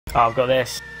Oh, I've got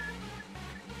this.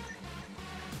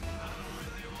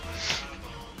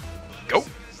 Go.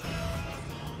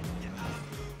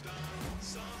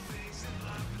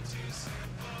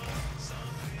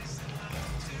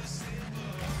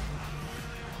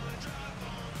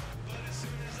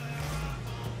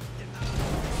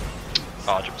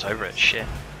 Oh, I jumped over it. Shit.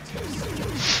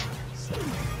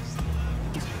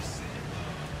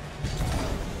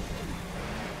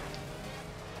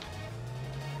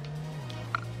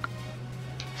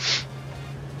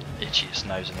 Itchiest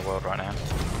nose in the world right now.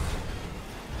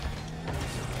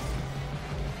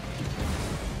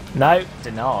 No,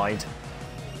 denied.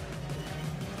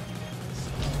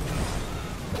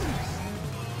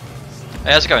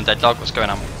 Hey, how's it going, Dead Dog? What's going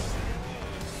on?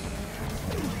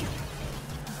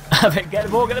 Get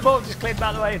the ball, just cleared him out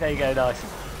of the way. There you go, nice.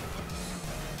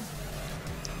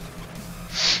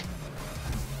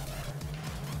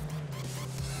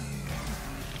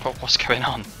 What's going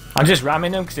on? I'm just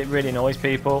ramming them because it really annoys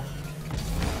people.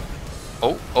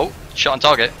 Oh, shot on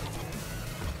target.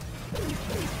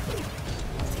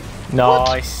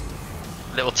 Nice.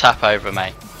 What? Little tap over,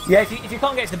 mate. Yeah, if you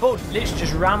can't get to the ball, literally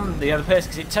just ram the other person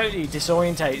because it totally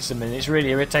disorientates them and it's really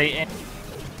irritating.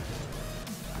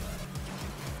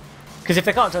 Because if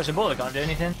they can't touch the ball, they can't do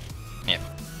anything. Yeah.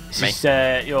 This Me.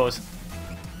 is yours.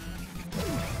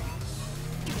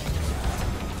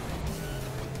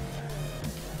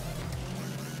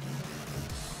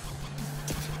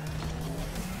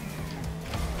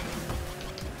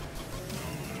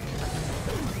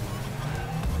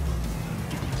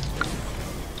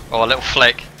 Oh, a little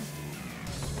flick.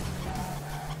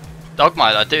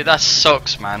 Dogmite, dude, that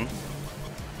sucks, man.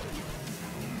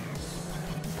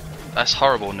 That's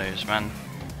horrible news, man.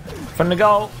 From the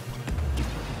goal.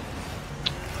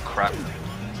 Crap.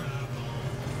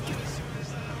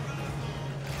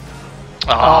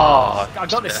 Oh, I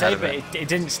just got a the bit ahead save, of but it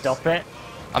didn't stop it.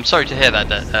 I'm sorry to hear that,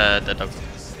 Dead Dog.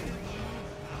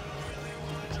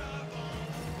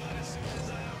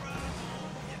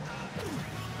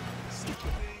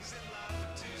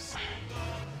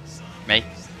 Me?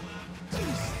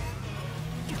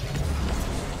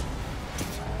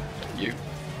 You?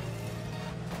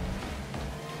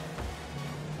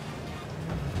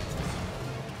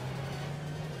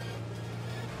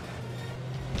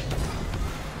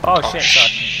 Oh, shit, sorry.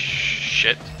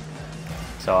 Shit.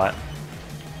 It's alright.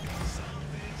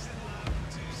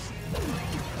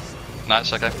 No,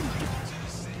 it's okay.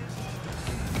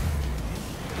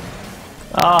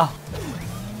 Ah.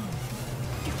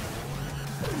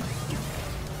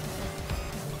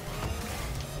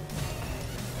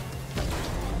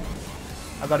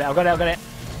 I got it.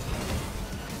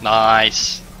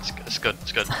 Nice. It's good.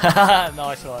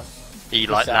 Nice one. He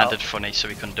Good like shout. landed funny, so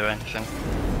he couldn't do anything.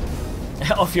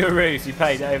 Off your roof, you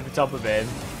paid over the top of him,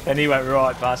 and he went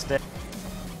right past it.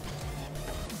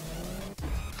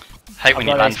 Hate when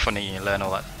you got land it. funny and you learn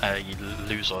all that. You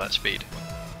lose all that speed.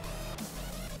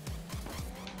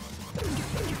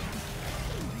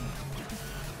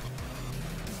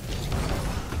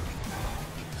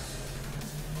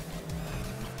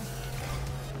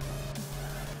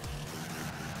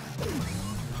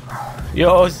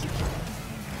 Yours.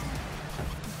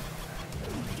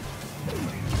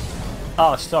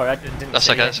 Oh, sorry, I didn't. That's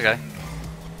see okay. it. That's okay.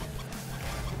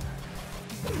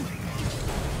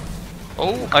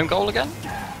 Oh, home goal again?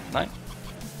 No.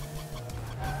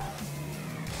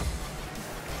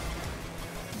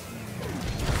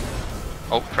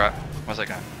 Oh crap! Where's that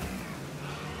going?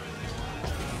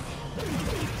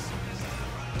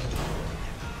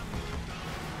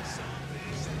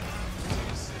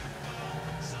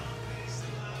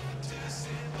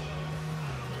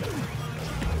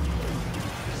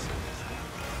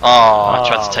 Oh, I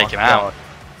tried to take him out.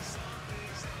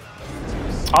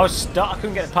 I was stuck. I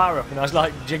couldn't get the power up, and I was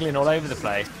like jiggling all over the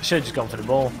place. I should have just gone for the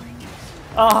ball.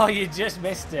 Oh, you just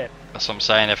missed it. That's what I'm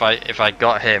saying. If I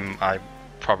got him, I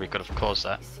probably could have caused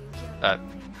that.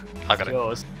 I got it.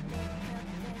 Yours.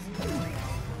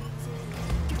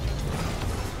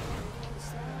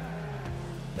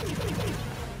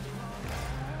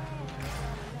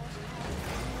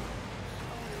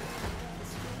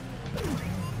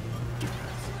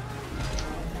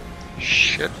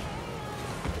 Shit.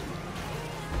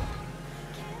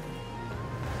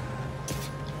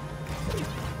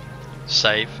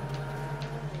 Save.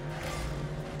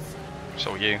 It's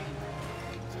all you.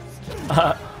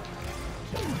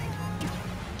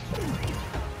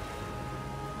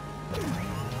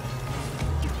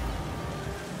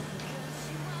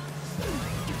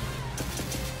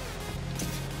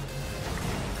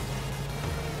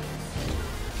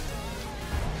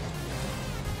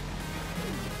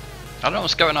 I don't know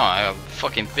what's going on. I have the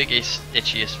fucking biggest,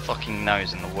 itchiest fucking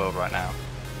nose in the world right now.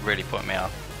 Really putting me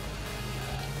off.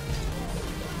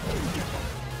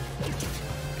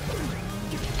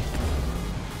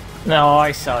 No,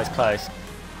 I saw it's close.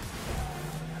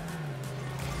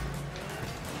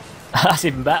 That's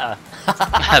even better.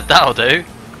 That'll do.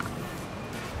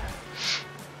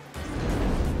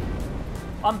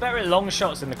 I'm better at long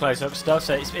shots than the close-up stuff,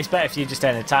 so it's better if you just stay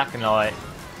in attack and like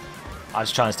I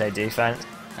just try and stay defense.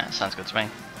 That sounds good to me.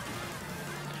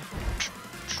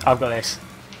 I've got this.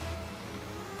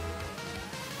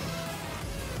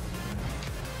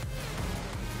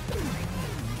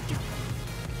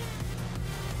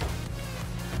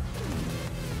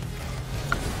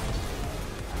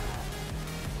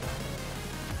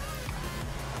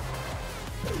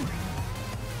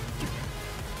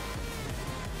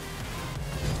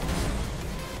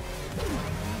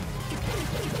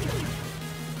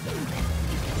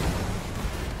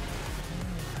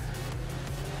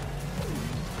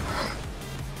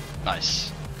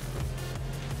 Nice.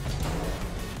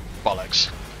 Bollocks.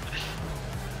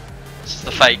 This is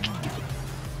the fake.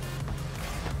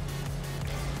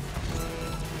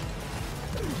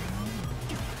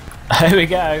 Here we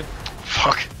go.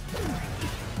 Fuck.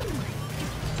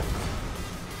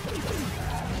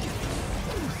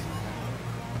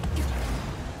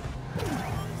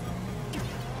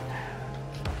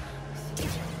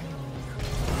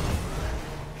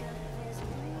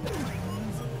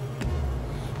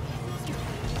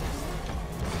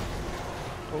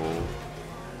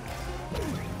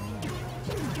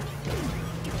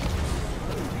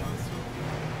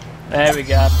 There we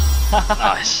go.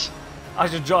 Nice. I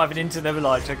was just driving into them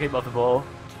like to keep off the ball.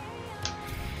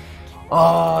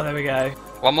 Oh, there we go.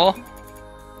 One more?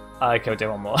 Okay, we'll do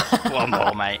one more. One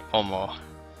more, mate. One more.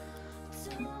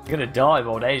 You're gonna die of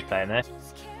old age playing this.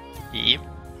 Yep.